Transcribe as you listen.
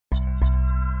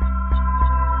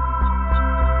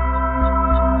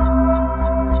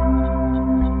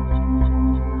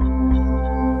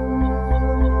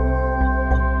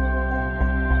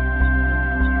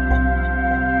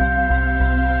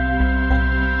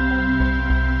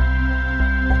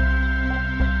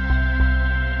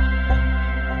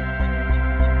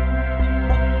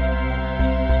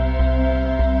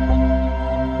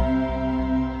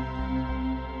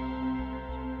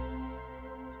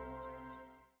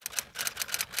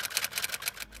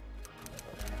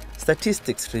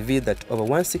Statistics reveal that over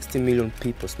 160 million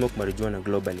people smoke marijuana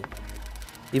globally.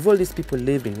 If all these people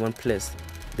lived in one place,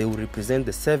 they would represent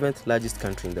the 7th largest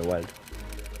country in the world.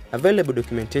 Available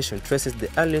documentation traces the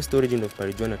earliest origin of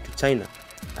marijuana to China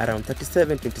around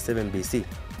 3727 BC.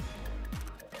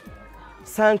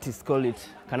 Scientists call it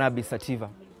cannabis sativa.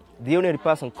 The ordinary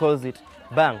person calls it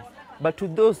bang, but to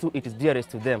those who it is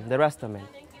dearest to them, the Rastamen,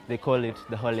 they call it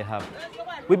the holy herb.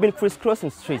 We've been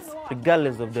crisscrossing streets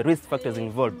regardless of the risk factors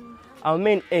involved, our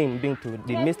main aim being to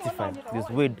demystify this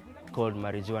weed called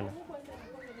marijuana.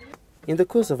 In the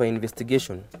course of our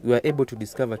investigation, we were able to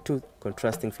discover two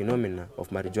contrasting phenomena of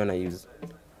marijuana use: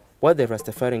 what the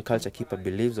Rastafarian culture keeper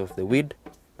believes of the weed,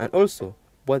 and also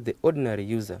what the ordinary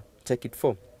user take it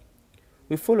for.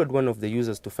 We followed one of the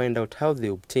users to find out how they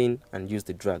obtain and use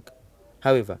the drug.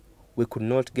 However, we could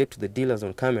not get to the dealers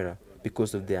on camera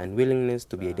because of their unwillingness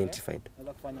to be identified.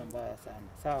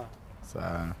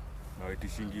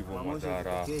 Haitishingi hivyo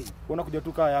madhara. Unakuja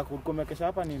tu kaa yako, ulikuwa umekesha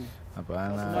hapa nini?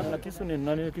 Hapana. Na kisu ni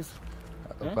nani kisu?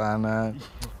 Hapana.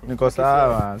 Niko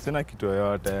sawa, sina kitu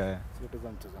yoyote. Yote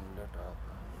za mchezo mleta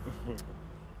hapa.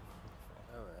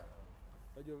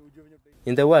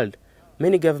 In the world,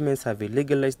 many governments have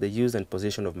legalized the use and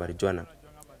possession of marijuana.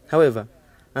 However,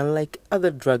 unlike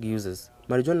other drug users,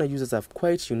 marijuana users have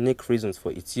quite unique reasons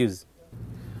for its use.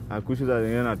 Akushi za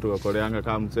zingine natukoleanga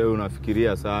kama mzee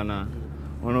unafikiria sana.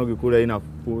 Ona ukikula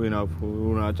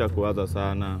unaacha kuwaza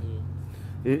sana.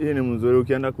 Hii ni mzuri,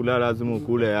 ukienda kulala lazima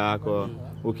ukule yako.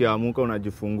 Ukiamuka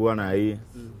unajifungua na hii.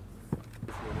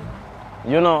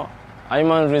 You know, I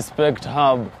man respect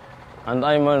herb and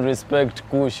I man respect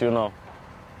kush, you know.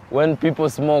 When people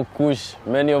smoke kush,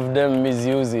 many of them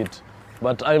misuse it.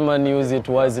 But I man use it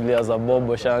wisely as a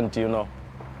bobo shanty, you know.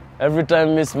 Every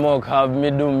time me smoke herb, me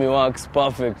do me works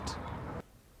perfect.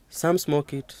 Some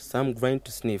smoke it, some grind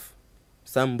to sniff,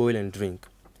 some boil and drink.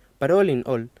 But all in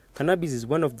all, cannabis is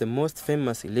one of the most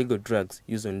famous illegal drugs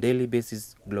used on a daily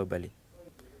basis globally.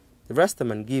 The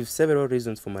Rastaman gives several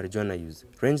reasons for marijuana use,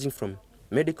 ranging from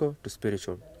medical to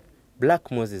spiritual.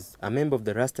 Black Moses, a member of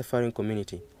the Rastafarian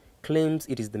community, claims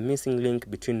it is the missing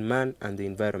link between man and the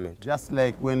environment. Just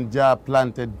like when Jah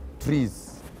planted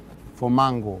trees for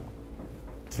mango,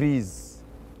 trees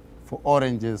for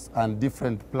oranges and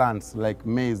different plants like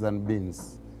maize and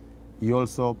beans, he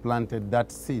also planted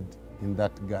that seed in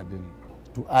that garden.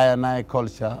 To I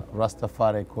culture,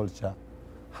 Rastafari culture,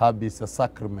 herb is a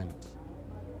sacrament.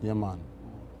 Yeah, man.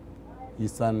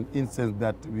 It's an incense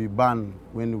that we burn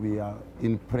when we are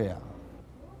in prayer.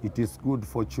 It is good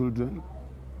for children,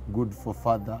 good for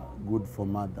father, good for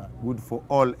mother, good for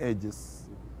all ages,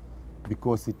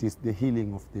 because it is the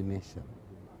healing of the nation.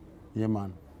 Yeah,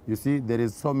 man. You see, there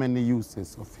is so many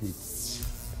uses of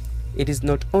it. It is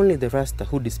not only the Rasta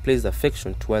who displays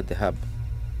affection toward the herb.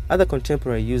 Other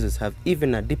contemporary users have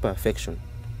even a deeper affection.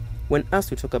 When asked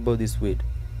to talk about this weed,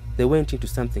 they went into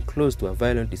something close to a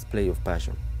violent display of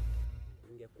passion.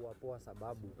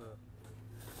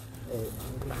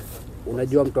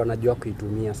 Unajua mtu anajua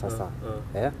kuitumia sasa.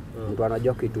 Mtu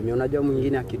anajua kuitumia. Unajua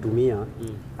mwingine akitumia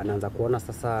anaanza kuona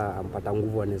sasa ampata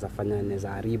nguvu, anaweza fanya, anaweza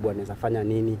haribu, anaweza fanya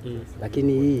nini.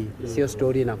 Lakini hii sio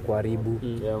story na kuharibu.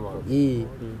 Hii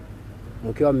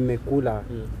mkiwa mmekula,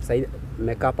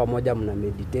 mmekaa pamoja, mna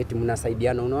meditate,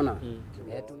 mnasaidiana, unaona?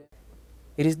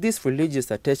 It is this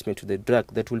religious attachment to the drug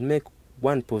that will make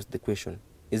one pose the question,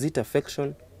 is it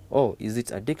affection or is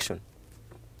it addiction?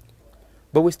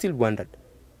 But we still wondered,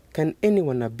 can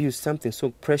anyone abuse something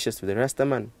so precious to the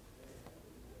Rastaman?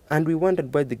 And we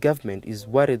wondered why the government is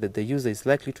worried that the user is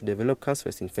likely to develop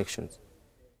cancerous infections.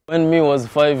 When me was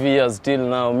 5 years till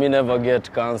now, me never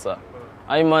get cancer.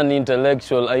 I'm an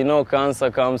intellectual. I know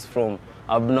cancer comes from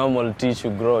abnormal tissue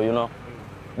grow, you know.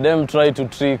 Them try to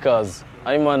trick us.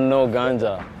 I'm an no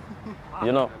ganja,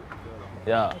 you know.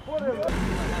 Yeah.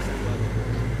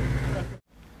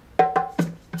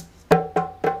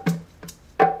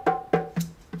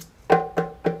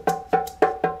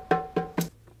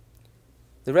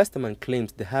 The Rastaman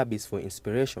claims the herb is for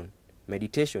inspiration,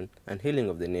 meditation, and healing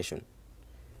of the nation.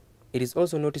 It is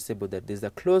also noticeable that there is a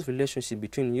close relationship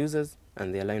between users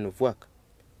and their line of work.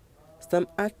 Some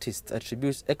artists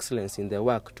attribute excellence in their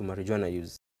work to marijuana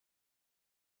use.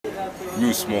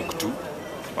 Me smoke too,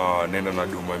 nenda na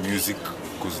do my music,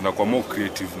 because nakuwa more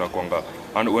creative, nakuanga,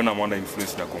 and when I'm under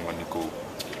influence nakuanga niko,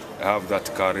 I have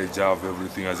that courage, I have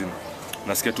everything, as in,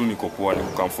 nasikia tu niko poa,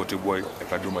 niko comfortable, I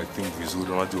can do my thing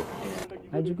vizuri, unajua.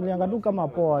 Nachukulianga tu kama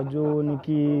poa juu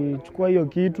nikichukua hiyo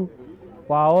kitu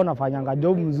wao nafanyanga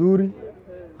job mzuri,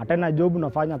 hata na job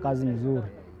nafanya kazi mzuri,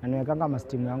 na niwekanga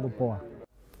mastimu yangu poa.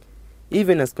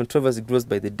 Even as controversy grows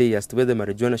by the day as to whether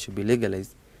marijuana should be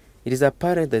legalized, it is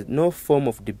apparent that no form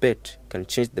of debate can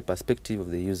change the perspective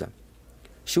of the user.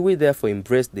 Should we therefore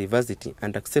embrace diversity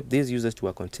and accept these users to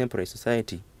our contemporary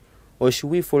society, or should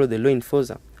we follow the law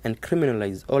enforcer and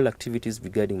criminalize all activities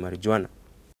regarding marijuana?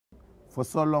 For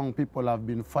so long, people have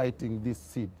been fighting this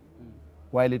seed.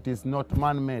 While it is not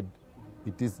man-made,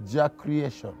 it is Jah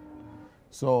creation.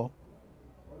 So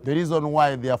the reason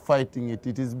why they are fighting it,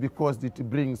 it is because it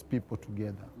brings people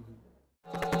together.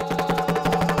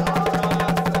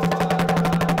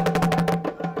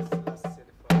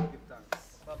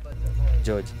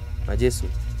 George Majesu,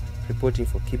 reporting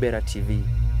for Kibera TV,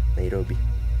 Nairobi.